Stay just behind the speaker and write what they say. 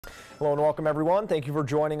Hello and welcome everyone. Thank you for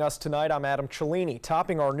joining us tonight. I'm Adam Cellini.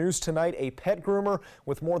 Topping our news tonight, a pet groomer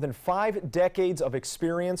with more than 5 decades of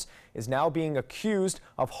experience is now being accused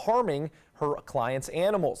of harming her clients'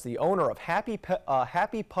 animals. The owner of Happy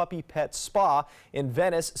Puppy Pet Spa in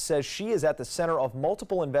Venice says she is at the center of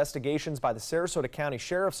multiple investigations by the Sarasota County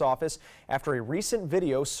Sheriff's Office after a recent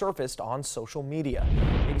video surfaced on social media.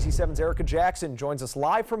 ABC 7's Erica Jackson joins us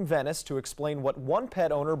live from Venice to explain what one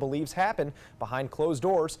pet owner believes happened behind closed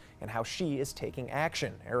doors and how she is taking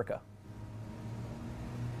action. Erica.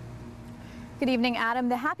 Good evening, Adam.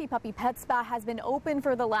 The Happy Puppy Pet Spa has been open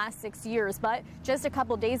for the last 6 years, but just a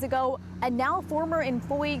couple days ago, a now former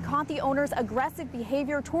employee caught the owner's aggressive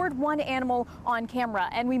behavior toward one animal on camera.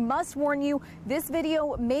 And we must warn you, this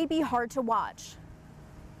video may be hard to watch.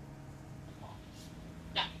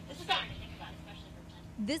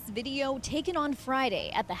 This video, taken on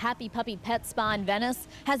Friday at the Happy Puppy Pet Spa in Venice,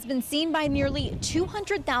 has been seen by nearly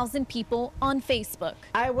 200,000 people on Facebook.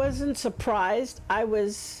 I wasn't surprised. I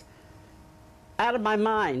was out of my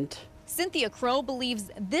mind. Cynthia Crow believes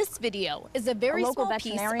this video is a very small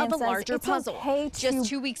piece of a larger puzzle. Just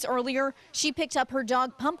 2 weeks earlier, she picked up her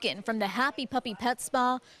dog Pumpkin from the Happy Puppy Pet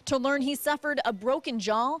Spa to learn he suffered a broken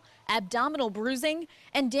jaw, abdominal bruising,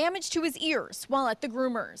 and damage to his ears while at the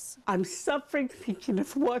groomers. I'm suffering thinking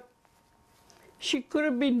of what she could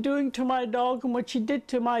have been doing to my dog and what she did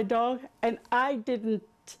to my dog, and I didn't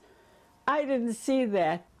see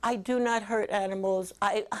that. I do not hurt animals.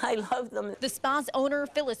 I love them. The spa's owner,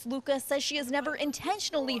 Phyllis Lucas, says she has never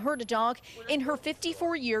intentionally hurt a dog in her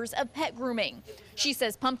 54 years of pet grooming. She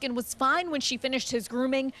says Pumpkin was fine when she finished his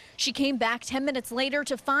grooming. She came back 10 minutes later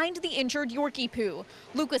to find the injured Yorkie poo.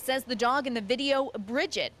 Lucas says the dog in the video,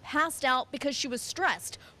 Bridget, passed out because she was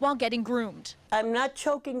stressed while getting groomed. I'm not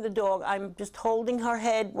choking the dog. I'm just holding her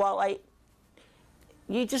head while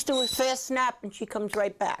you just do a fast snap and she comes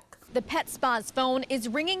right back. The pet spa's phone is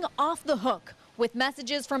ringing off the hook with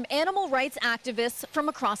messages from animal rights activists from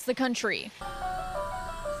across the country. I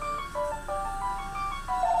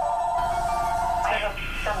hope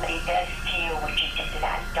somebody does to you what you did to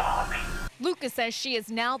that dog. Lucas says she is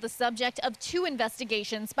now the subject of 2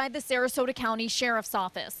 investigations by the Sarasota County Sheriff's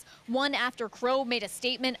Office. One after Crow made a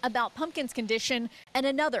statement about Pumpkin's condition, and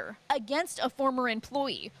another against a former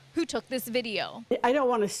employee who took this video. I don't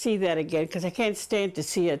want to see that again because I can't stand to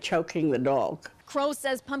see her choking the dog. Crow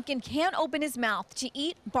says Pumpkin can't open his mouth to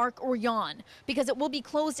eat, bark, or yawn because it will be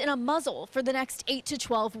closed in a muzzle for the next 8 to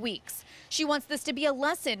 12 weeks. She wants this to be a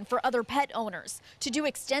lesson for other pet owners to do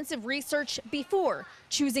extensive research before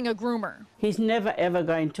choosing a groomer. He's never ever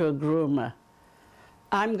going to a groomer.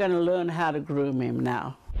 I'm going to learn how to groom him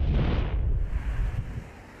now.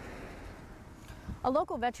 A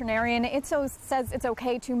local veterinarian says it's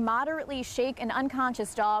okay to moderately shake an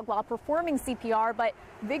unconscious dog while performing CPR, but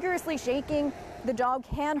vigorously shaking the dog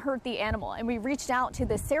can hurt the animal. And we reached out to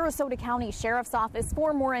the Sarasota County Sheriff's Office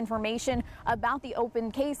for more information about the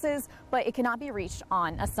open cases, but it cannot be reached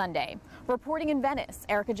on a Sunday. Reporting in Venice,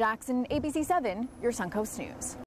 Erica Jackson, ABC 7, your Suncoast News.